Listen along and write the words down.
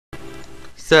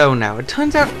So now, it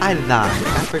turns out I lied.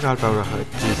 I forgot about a hood.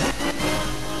 Just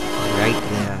right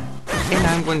there. And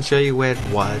I'm going to show you where it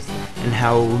was, and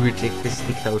how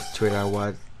ridiculously close to it I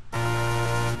was.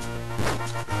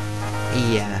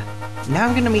 Yeah. Now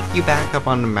I'm going to meet you back up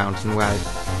on the mountain where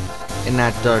in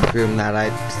that dark room that I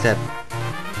said,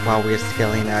 while we were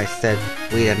scaling, I said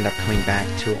we'd end up coming back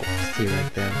to. See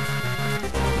right there.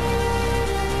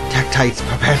 Tactites,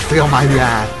 prepare to feel my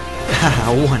wrath.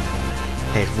 Haha,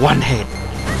 one hit.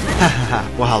 Haha,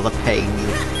 well, the pain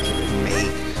you've given me.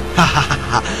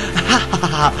 Haha.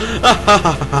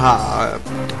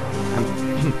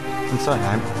 I'm sorry,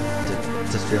 I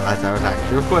just realized I was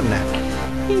actually recording that.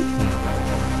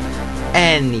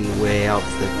 Anyway, I'll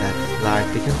sit that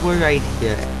live because we're right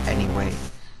here anyway.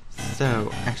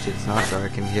 So, actually it's not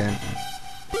dark in here.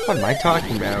 What am I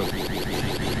talking about?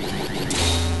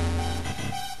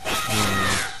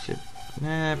 Shit.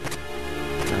 Nah.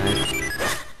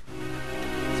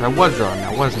 So I was wrong,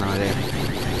 I was not it.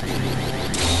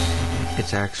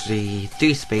 It's actually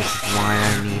 3 spaces why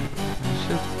I need. I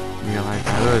should realize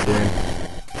that earlier.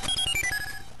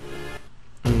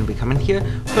 I'm gonna be coming here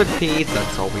for peace,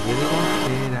 that's all we really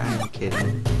wanted. I'm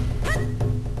kidding.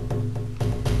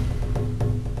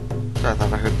 So I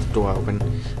thought I heard the door open.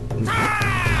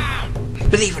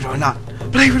 Believe it or not!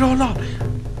 Believe it or not!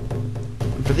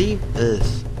 Believe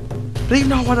this. Believe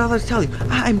not what others tell you.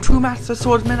 I am true master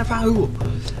swordsman of Ahul.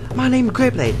 My name is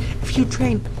Greyblade. If you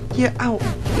train here out,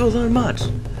 you'll learn much.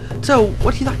 So,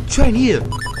 what do you like to train here?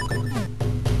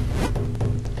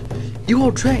 You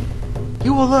will train.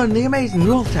 You will learn the amazing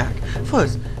roll attack.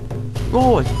 First,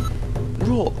 roll.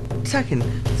 Second,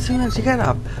 as soon as you get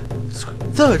up.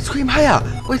 Third, scream higher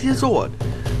with your sword.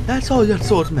 That's all, young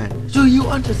swordsman. Do you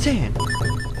understand?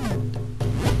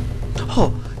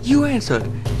 Oh, you answered.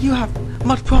 You have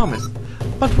much promise.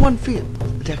 But one field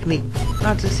technique,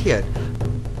 not just yet.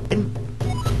 And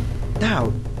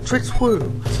now, twitch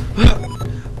through.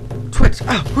 Twitch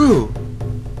through.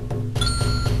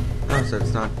 Oh, so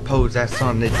it's not pose that's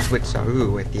on the twitch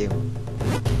through with you.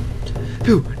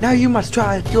 Phew, now you must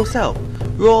try it yourself.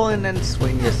 Roll in and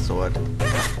swing your sword.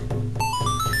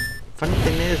 Funny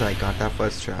thing is, I got that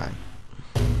first try.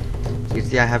 You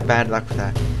see, I have bad luck with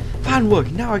that. Fine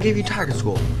work, now I give you Tiger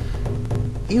School.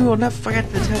 You will never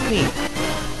forget the technique.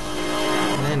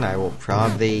 And I will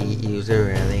probably use it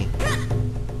really.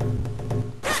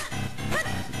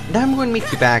 Now I'm going to meet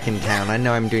you back in town. I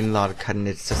know I'm doing a lot of cutting,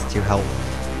 it's just to help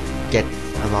get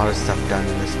a lot of stuff done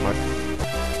in this one.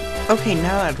 Okay,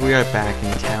 now that we are back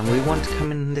in town, we want to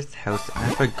come in this house.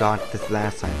 I forgot this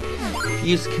last time.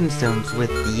 Use concerns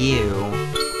with you.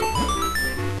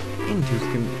 And use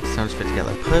concerns fit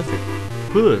together.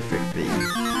 Perfectly.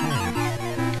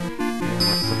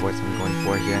 What's the voice I'm going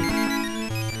for here?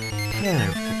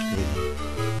 Perfectly.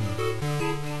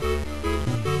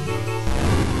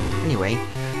 Anyway,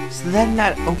 so then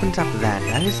that opens up that.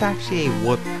 That is actually a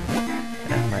warp.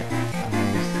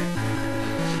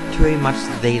 To a much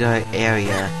later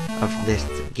area of this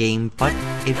game, but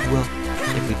it will,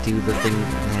 if we do the thing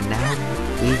there now,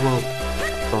 we will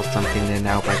build something there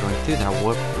now by going through that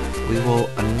warp. We will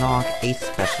unlock a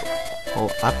special or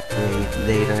upgrade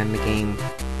later in the game.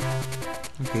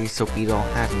 Okay, so Beetle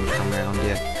hasn't come around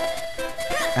yet.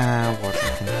 What's I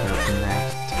thinking of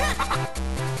next?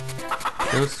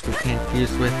 Those we can't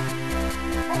fuse with.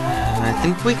 I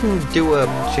think we can do a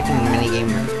chicken minigame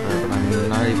with her, but I'm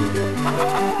not even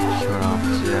sure off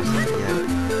just yet.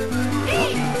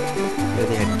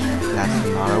 Maybe that's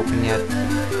not open yet.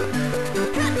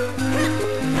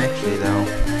 Actually though,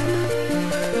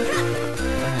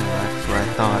 that's where I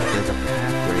thought there's a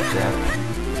path right there.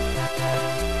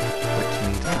 Which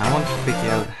means I want to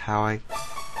figure out how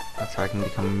that's how I can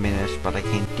become Minish, but I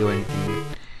can't do anything.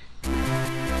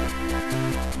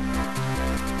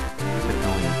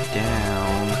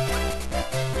 Down.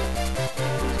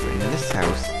 So we're in this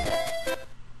house.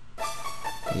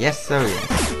 Yes, sir.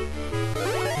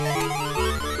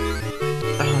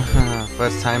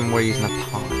 First time we're using a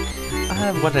pot.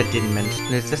 What I didn't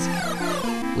mention is this.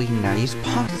 We now use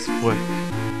pots for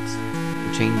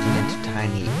changing into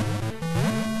tiny.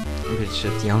 I'm pretty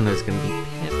sure the owner's gonna be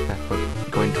pissed that we're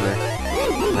going to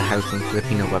the house and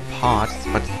flipping over pots,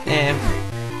 but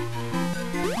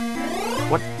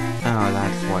what? Oh,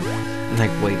 that's what.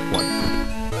 Like, wait, what? I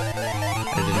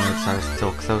didn't notice I was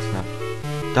still close enough.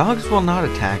 Dogs will not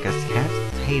attack us.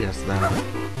 Cats hate us, though.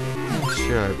 I'm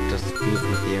sure I've just fused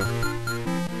with you.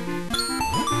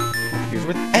 I've fused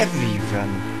with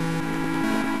everyone.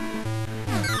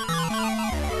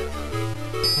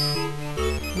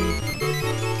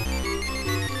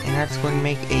 And that's going to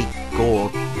make a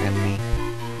gold enemy.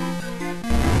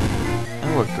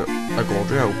 a gold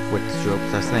rope, which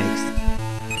ropes are snakes.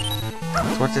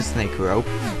 So what's a snake rope?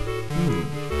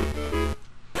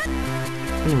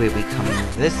 Anyway, we come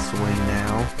this way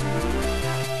now.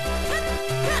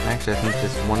 Actually, I think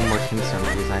there's one more concern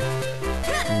because I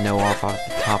know off the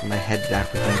top of my head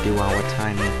that we can do while we're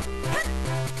tiny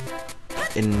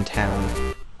in town.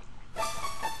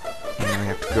 And then we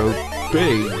have to go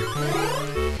big.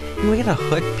 And we get a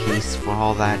hood piece for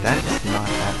all that. That's not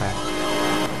that bad.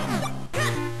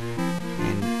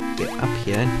 And get up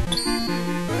here.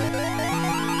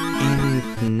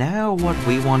 And now what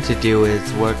we want to do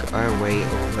is work our way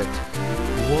over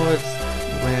towards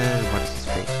where, what's his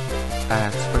face?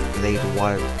 Swiftblade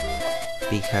was.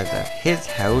 Because at his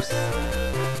house,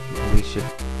 we should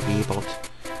be able to...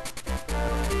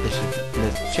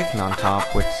 There's chicken on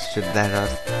top, which should let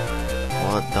us...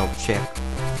 Well,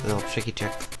 little tricky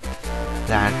chick.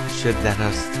 That should let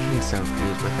us Kingstone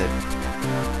fuse with it.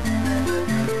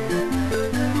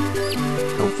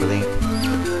 Hopefully.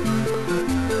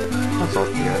 Also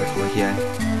theoretical here.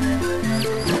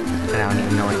 I don't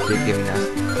even know what they're giving us.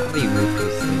 Probably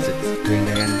rupees since it's green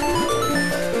again.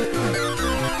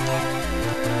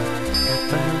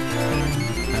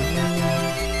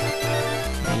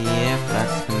 Yep,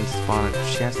 that's gonna spawn a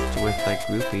chest with like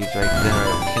rupees right there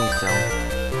at Kingstone.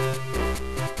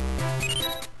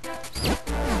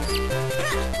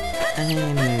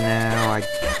 And now I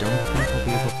don't think I'll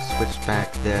be able to switch back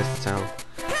there, so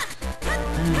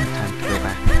time to go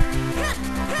back.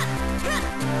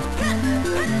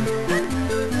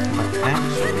 But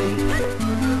actually,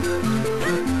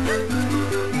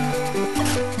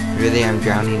 really I'm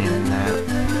drowning in that.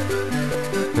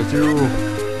 Go through.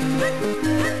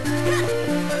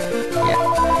 Yeah.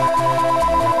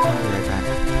 I'll be right back.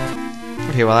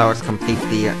 Okay, well that was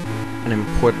completely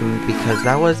unimportant because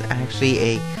that was actually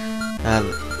a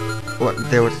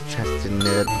there was a chest in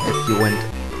there if you went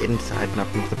inside and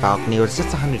up into the balcony. It was just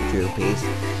 100 rupees.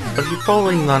 But if you're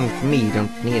following along with me, you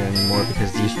don't need it anymore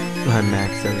because you had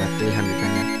maxed out at 300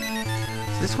 right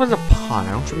now. So this was a pot.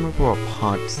 I don't remember what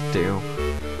pots do.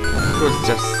 It was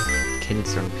just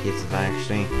Kingstone pieces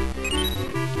actually.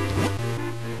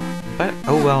 But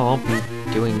oh well, I'll be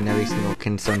doing every single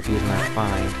Kingstone fusion I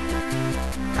find.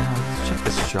 Let's check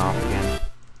this shop again.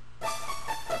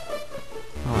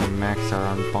 Oh, I maxed out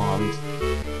on bombs.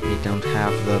 You don't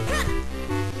have the...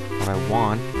 what I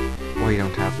want. Or you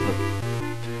don't have the...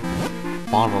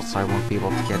 bottle, so I won't be able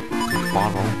to get the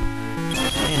bottle.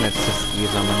 And let's just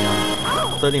use our money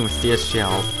on 30 mysterious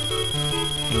shells.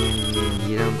 And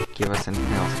you don't give us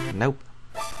anything else. Nope.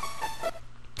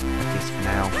 At least for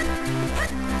now.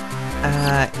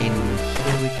 In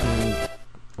here we can...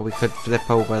 we could flip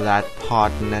over that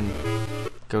pot and then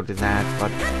go to that,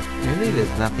 but really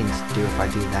there's nothing to do if I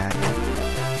do that.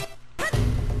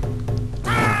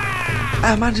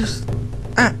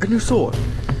 A new sword!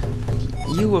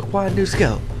 You acquired a new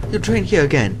skill. You're trained here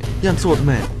again, young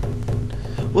swordman.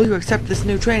 Will you accept this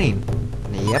new training?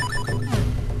 Yep.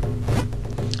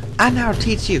 I now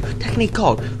teach you a technique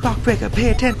called Rock Breaker. Pay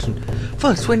attention.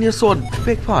 First, swing your sword to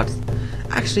big parts.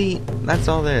 Actually, that's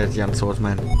all there is, young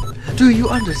swordsman. Do you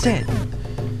understand?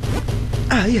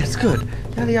 Ah, yes, good.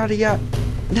 Yada yada yada.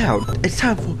 Now, it's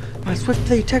time for my swift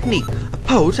play technique.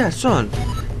 Oppose as son.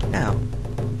 Now.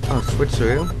 Oh, switch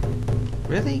through?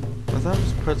 Really? I thought it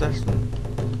was possession.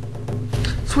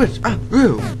 Switch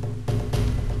through.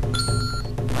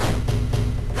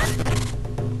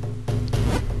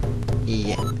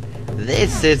 Yeah.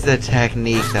 This is the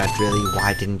technique that really,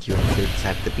 why didn't you include this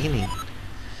at the beginning?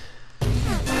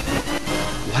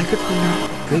 Why could we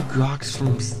not big rocks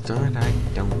from start? I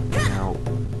don't know.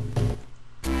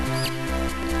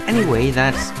 Anyway,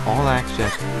 that's all actually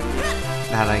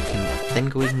that I can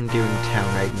think we can do in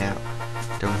town right now.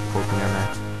 Don't quote me on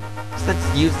that. So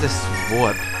let's use this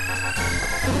sword.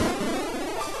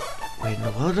 Wait, in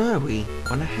the world are we?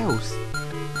 On a house.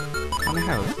 On a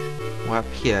house. We're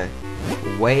up here.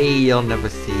 Way you'll never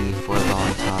see for a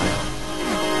long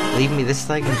time. Believe me, this is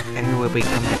like an area where we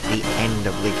come at the end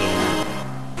of the game.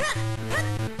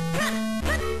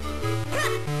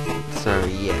 So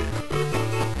yeah.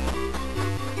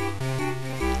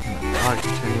 I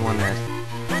continue on there.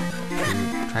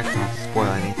 Try to not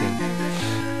spoil anything.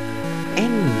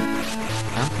 And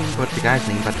I don't think about the guy's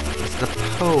name, but it's the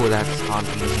Poe that's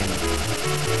haunting him.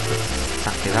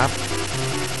 Suck it up.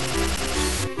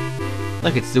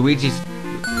 Look, it's Luigi's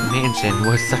mansion.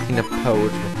 We're sucking up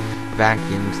Poes with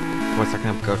vacuums. We're sucking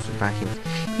up ghosts with vacuums.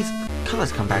 His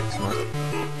colors come back to us.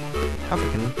 How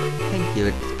freaking thank you,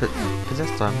 it's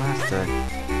possessed our master.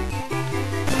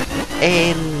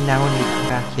 And now when we come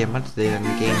back here much later in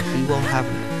the game, he will have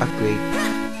an upgrade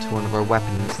to one of our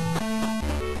weapons.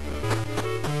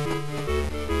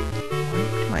 Why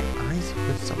do my eyes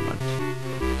hurt so much?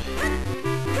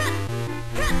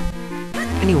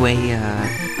 Anyway,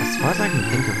 as far as I can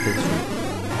think of this room,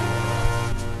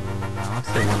 I'll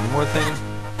say one more thing.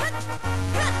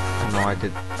 I know I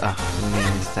did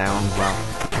mean sound well.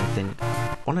 I think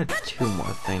one or two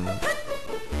more things.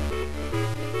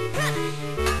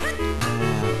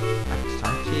 Let's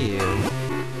talk to you.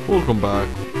 Welcome back.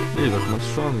 You look much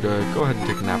stronger. Go ahead and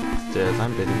take a nap upstairs.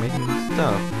 I'm busy making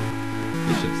stuff.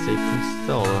 You should save from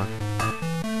Zelda.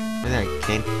 I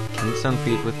can't Kingstone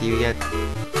feud with you yet.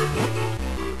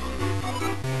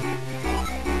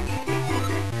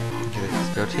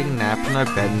 Go take a nap in our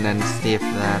bed and then see if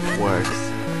that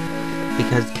works.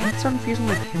 Because Kingstone fusing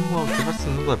with him will give us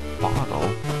another bottle.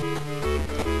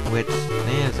 Which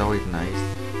is always nice.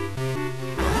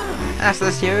 That's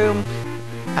this your room.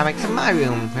 I make some my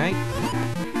room, right?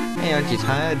 Hey, aren't you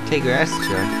tired? Take a rest,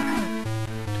 sure.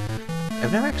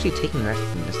 I've never actually taken rest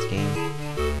in this game.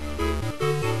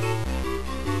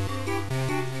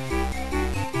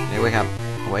 Hey, wake up.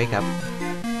 Wake up.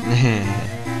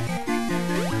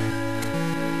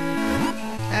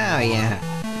 Oh yeah,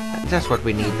 just what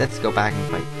we need. Let's go back and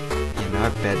fight. You know,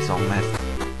 our bed's all messed.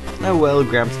 Oh well,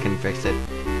 Gramps can fix it.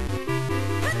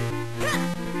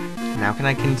 Now can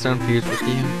I Kingstone fuse with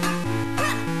you?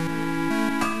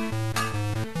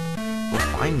 Well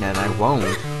fine then, I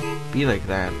won't. Be like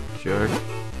that, jerk.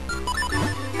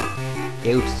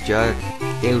 You jerk.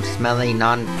 You smelly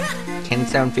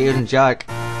non-Kingstone fusion jerk.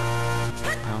 I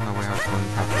don't know where I was going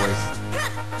with that voice.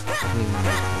 I don't even know.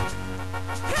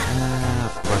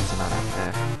 Of course they're not up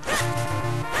there.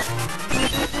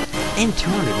 And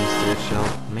 200 mysterious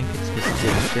shells. Make it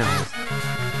mysterious shells.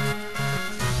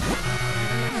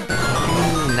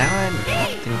 Now I'm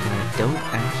thinking, I don't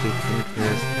actually think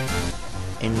there's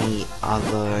any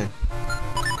other...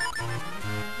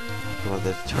 Well,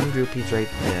 there's 200 rupees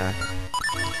right there.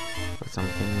 Or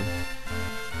something.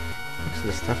 Actually,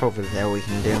 there's stuff over there we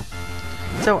can do.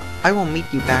 So, I will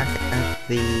meet you back at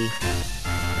the...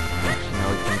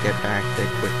 We can get back there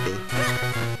quickly.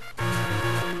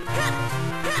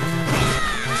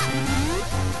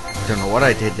 Don't know what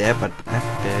I did there, but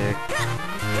epic.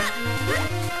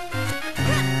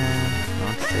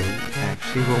 Let's see.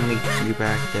 Actually, we'll meet you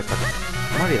back there, but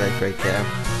I'm already like right there.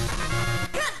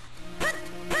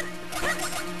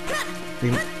 We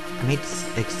need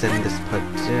to extend this part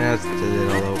just a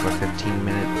little over 15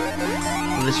 minutes.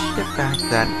 Let's get back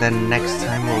that, then next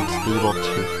time we'll just be able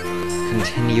to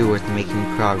continue with making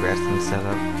progress instead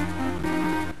of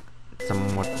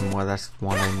somewhat more or less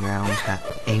wandering around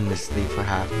aimlessly for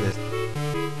half of this.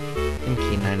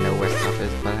 Thinking I know where stuff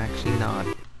is, but actually not.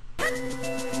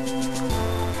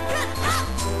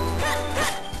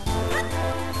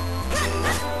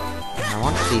 I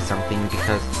want to see something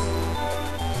because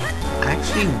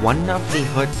actually one of the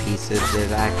hood pieces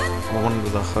is one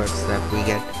of the hoods that we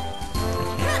get. I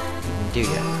can't even do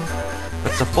yet.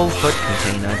 But it's a full hood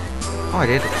container. Oh, I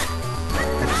did.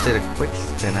 I just did a quick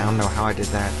spin. I don't know how I did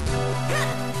that.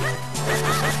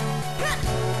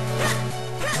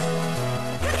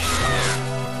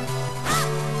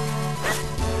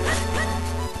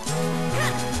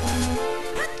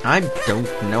 I don't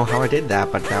know how I did that,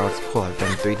 but that was cool. I've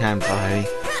done 3 times already.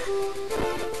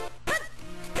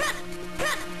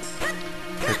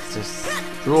 Let's just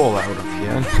roll out of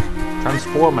here.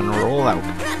 Transform and roll out.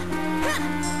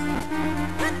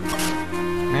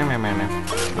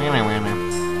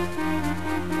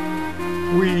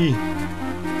 Wee!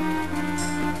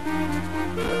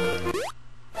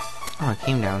 Oh, I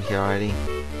came down here already.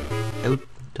 Oh,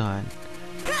 done.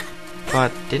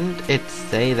 But didn't it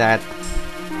say that...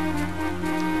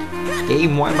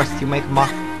 Game, why must you make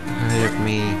mock of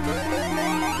me?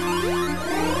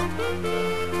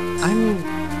 I'm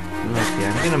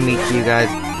gonna meet you guys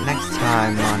next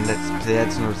time on Let's Play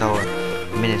Legend of Zelda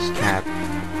Minish Cap.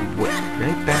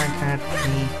 Right back at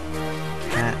the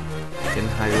cat in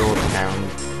Hyrule Town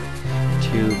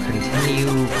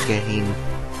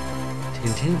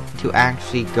to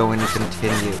actually go and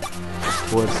continue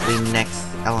towards the next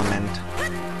element.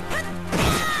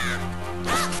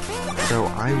 So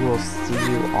I will see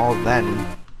you all then.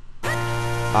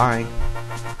 Bye.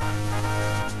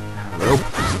 Rope.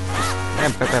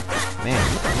 Man.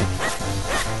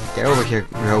 Get over here,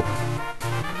 rope.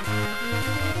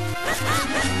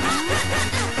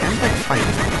 I'm like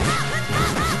fighting.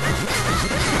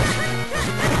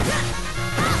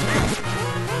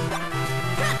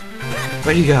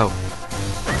 Where'd you go?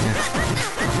 Yeah.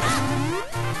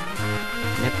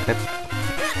 Yep.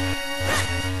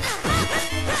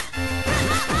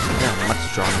 Yeah, much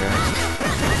stronger.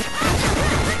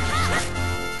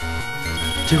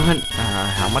 200,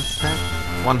 how much is that?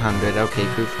 100, okay,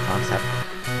 proof of concept.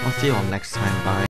 I'll see you all next time, bye.